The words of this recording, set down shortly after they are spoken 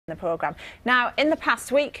the programme. Now, in the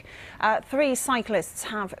past week, 3 cyclists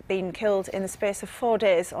have been killed in the space of 4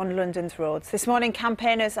 days on London's roads. This morning,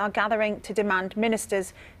 campaigners are gathering to demand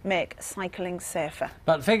ministers make cycling safer.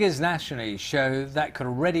 But figures nationally show that could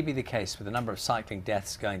already be the case, with the number of cycling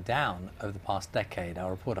deaths going down over the past decade.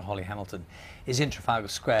 Our reporter Holly Hamilton is in Trafalgar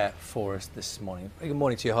Square for us this morning. Good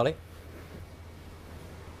morning to you, Holly.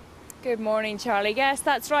 Good morning, Charlie. Yes,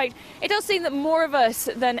 that's right. It does seem that more of us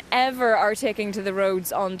than ever are taking to the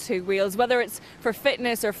roads on 2 wheels, whether it's for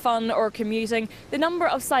fitness or fun or commuting. The number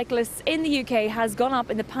of cyclists in the UK has gone up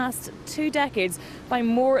in the past 2 decades by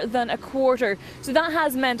more than a quarter. So that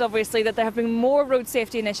has meant, obviously, that there have been more road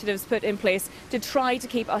safety initiatives put in place to try to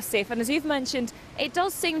keep us safe. And as you've mentioned, it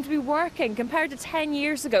does seem to be working. Compared to 10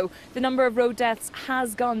 years ago, the number of road deaths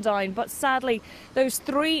has gone down. But sadly, those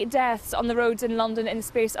 3 deaths on the roads in London in the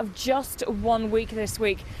space of just 1 week this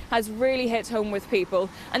week has really hit home with people,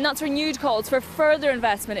 and that's renewed calls for further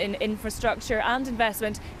investment in infrastructure and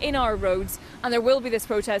investment in our roads. And there will be this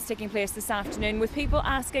protest taking place this afternoon, with people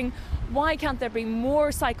asking why can't there be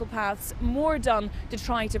more cycle paths, more done to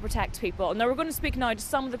try to protect people. Now we're going to speak now to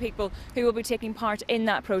some of the people who will be taking part in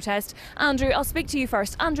that protest. Andrew, I'll speak to you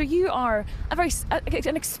first. Andrew, you are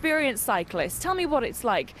an experienced cyclist. Tell me what it's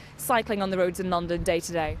like cycling on the roads in London day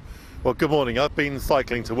to day. Well, good morning. I've been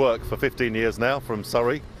cycling to work for 15 years now, from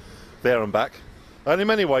Surrey, there and back. And in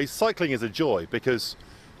many ways, cycling is a joy because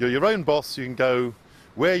you're your own boss. You can go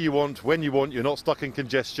where you want, when you want. You're not stuck in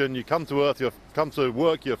congestion. You come to work,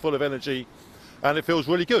 you're full of energy, and it feels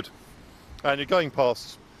really good. And you're going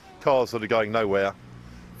past cars that are going nowhere,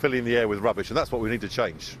 filling the air with rubbish, and that's what we need to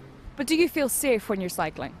change. But do you feel safe when you're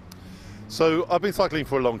cycling? So I've been cycling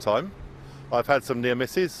for a long time. I've had some near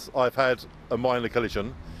misses. I've had a minor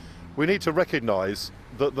collision. We need to recognise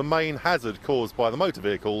that the main hazard caused by the motor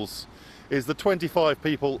vehicles is the 25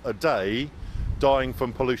 people a day dying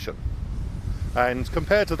from pollution. And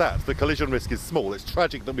compared to that, the collision risk is small. It's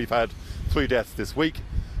tragic that we've had 3 deaths this week,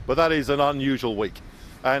 but that is an unusual week.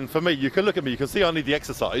 And for me, you can look at me, you can see I need the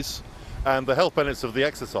exercise, and the health benefits of the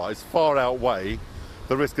exercise far outweigh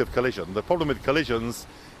the risk of collision. The problem with collisions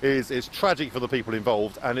is it's tragic for the people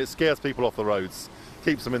involved, and it scares people off the roads,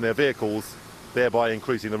 keeps them in their vehicles, thereby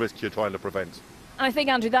increasing the risk you're trying to prevent. And I think,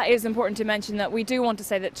 Andrew, that is important to mention, that we do want to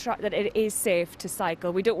say that it is safe to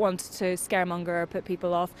cycle. We don't want to scaremonger or put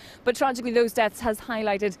people off. But tragically, those deaths has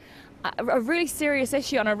highlighted a really serious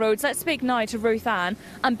issue on our roads. Let's speak now to Ruth Ann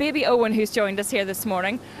and baby Owen, who's joined us here this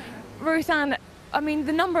morning. Ruth Ann, I mean,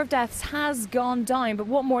 the number of deaths has gone down, but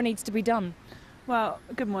what more needs to be done? Well,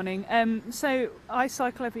 good morning. So I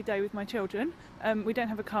cycle every day with my children. We don't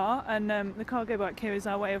have a car, and the cargo bike here is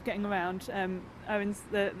our way of getting around. Owen's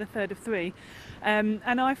the third of 3, and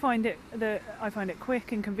I find it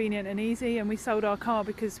quick and convenient and easy. And we sold our car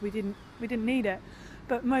because we didn't need it.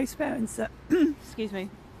 But most parents, excuse me,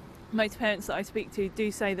 most parents that I speak to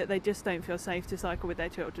do say that they just don't feel safe to cycle with their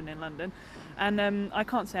children in London, and I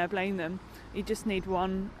can't say I blame them. You just need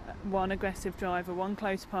one aggressive driver, one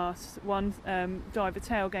close pass, one driver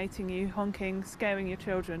tailgating you, honking, scaring your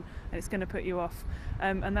children, and it's going to put you off.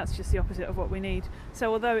 And that's just the opposite of what we need.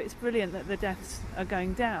 So although it's brilliant that the deaths are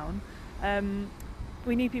going down,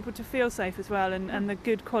 we need people to feel safe as well, and the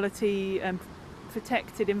good quality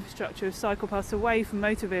protected infrastructure of cycle paths away from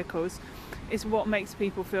motor vehicles is what makes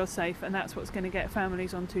people feel safe, and that's what's going to get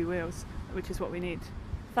families on 2 wheels, which is what we need.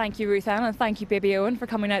 Thank you, Ruth Ann, and thank you, baby Owen, for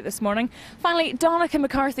coming out this morning. Finally, Donica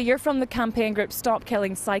McCarthy, you're from the campaign group Stop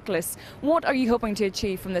Killing Cyclists. What are you hoping to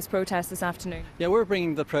achieve from this protest this afternoon? Yeah, we're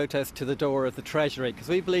bringing the protest to the door of the Treasury because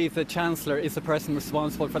we believe the Chancellor is the person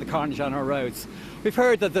responsible for the carnage on our roads. We've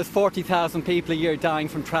heard that there's 40,000 people a year dying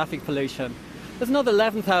from traffic pollution. There's another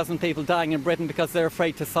 11,000 people dying in Britain because they're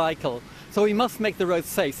afraid to cycle. So we must make the roads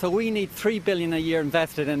safe. So we need £3 billion a year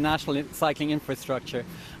invested in national cycling infrastructure.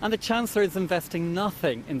 And the Chancellor is investing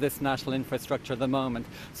nothing in this national infrastructure at the moment.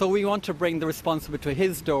 So we want to bring the responsibility to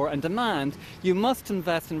his door and demand you must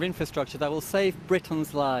invest in infrastructure that will save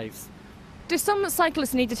Britain's lives. Do some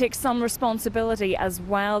cyclists need to take some responsibility as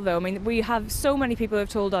well, though? I mean, we have so many people who have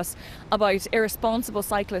told us about irresponsible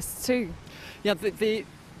cyclists too. Yeah,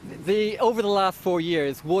 over the last 4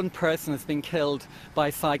 years, 1 person has been killed by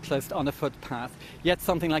a cyclist on a footpath, yet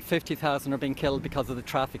something like 50,000 are being killed because of the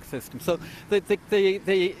traffic system. So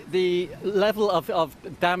the level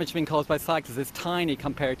of damage being caused by cyclists is tiny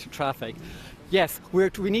compared to traffic. Yes, we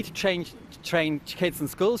need to train kids in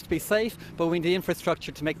schools to be safe, but we need the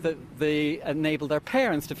infrastructure to make enable their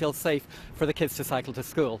parents to feel safe for the kids to cycle to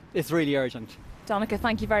school. It's really urgent. Donica,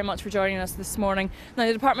 thank you very much for joining us this morning. Now,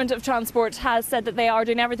 the Department of Transport has said that they are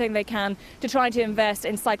doing everything they can to try to invest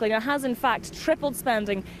in cycling. It has in fact tripled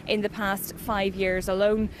spending in the past 5 years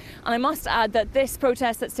alone. And I must add that this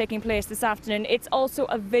protest that's taking place this afternoon, it's also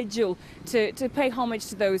a vigil to pay homage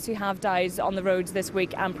to those who have died on the roads this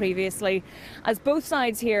week and previously. As both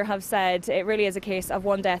sides here have said, it really is a case of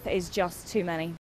one death is just too many.